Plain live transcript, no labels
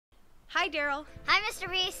Hi, Daryl. Hi,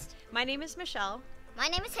 MrBeast. My name is Michelle. My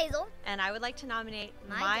name is Hazel. And I would like to nominate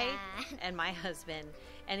my and my husband.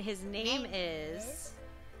 And his name is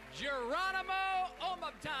Geronimo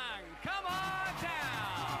WAS. Come on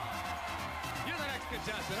down. You're the next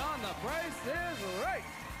contestant on The Price is Right.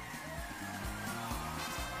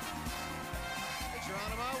 Hey,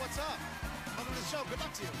 Geronimo, what's up? Welcome to the show. Good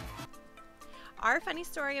luck to you. Our funny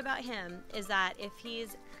story about him is that if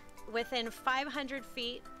he's within 500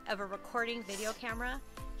 feet of a recording video camera,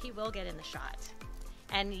 he will get in the shot.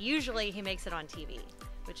 And usually he makes it on TV,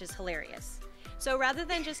 which is hilarious. So rather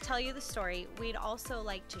than just tell you the story, we'd also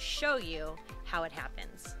like to show you how it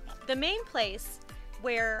happens. The main place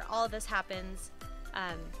where all of this happens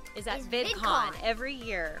is at VidCon every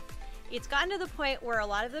year. It's gotten to the point where a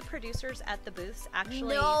lot of the producers at the booths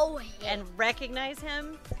actually and recognize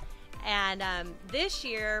him. And this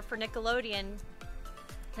year for Nickelodeon,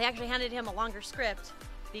 they actually handed him a longer script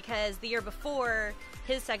because the year before,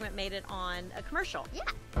 his segment made it on a commercial. Yeah.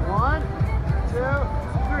 1, 2,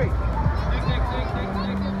 3.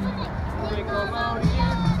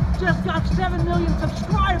 Nickelodeon just got 7 million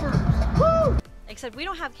subscribers. Woo! Except we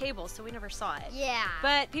don't have cable, so we never saw it. Yeah.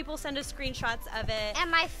 But people send us screenshots of it. And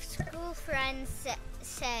my school friends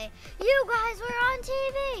say, you guys were on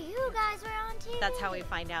TV. You guys were on TV. That's how we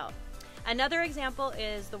find out. Another example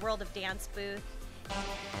is the World of Dance booth.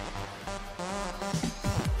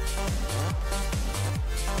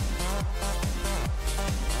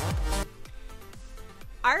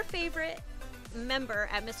 Our favorite member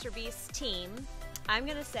at MrBeast's team, I'm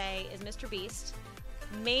going to say, is MrBeast,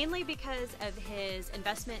 mainly because of his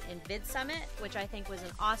investment in Vid Summit, which I think was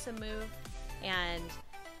an awesome move and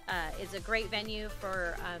is a great venue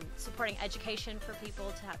for supporting education for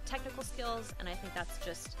people to have technical skills, and I think that's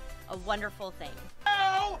just a wonderful thing.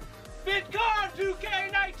 Now, VidCon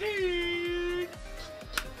 2K19!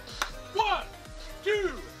 1, 2,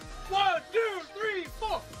 1, 2, 3,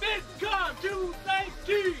 4. VidCon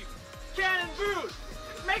 219! Cannon booth!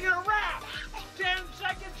 Making a rap!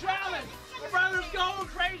 10-second challenge! My brother's going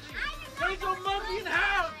crazy! There's a monkey in the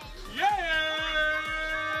house! Yeah!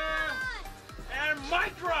 And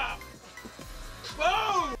mic drop!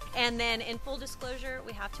 Boom! And then, in full disclosure,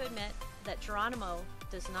 we have to admit that Geronimo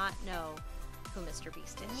does not know who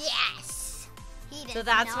MrBeast is. Yes! He does So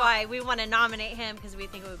that's not. why we want to nominate him, because we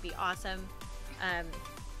think it would be awesome.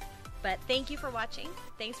 But thank you for watching.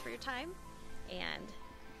 Thanks for your time. And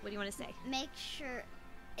what do you want to say? Make sure,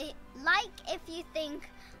 like if you think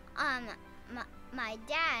my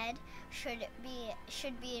dad should be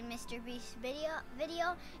in MrBeast's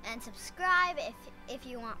video, and subscribe if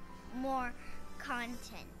you want more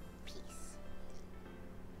content.